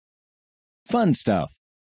Fun stuff.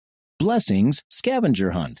 Blessings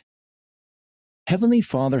Scavenger hunt. Heavenly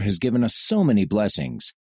Father has given us so many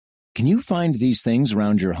blessings. Can you find these things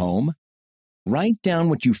around your home? Write down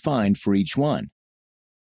what you find for each one.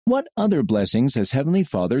 What other blessings has Heavenly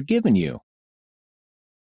Father given you?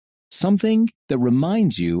 Something that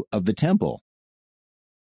reminds you of the temple.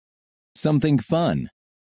 Something fun.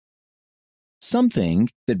 Something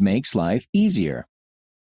that makes life easier.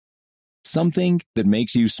 Something that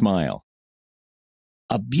makes you smile.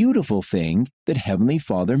 A beautiful thing that Heavenly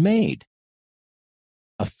Father made.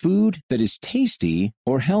 A food that is tasty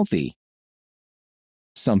or healthy.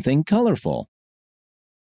 Something colorful.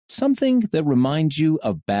 Something that reminds you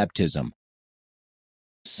of baptism.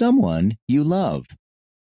 Someone you love.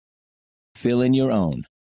 Fill in your own.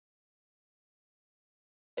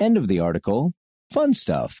 End of the article. Fun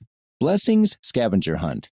stuff. Blessings Scavenger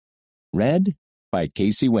hunt. Read by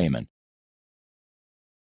Casey Wayman.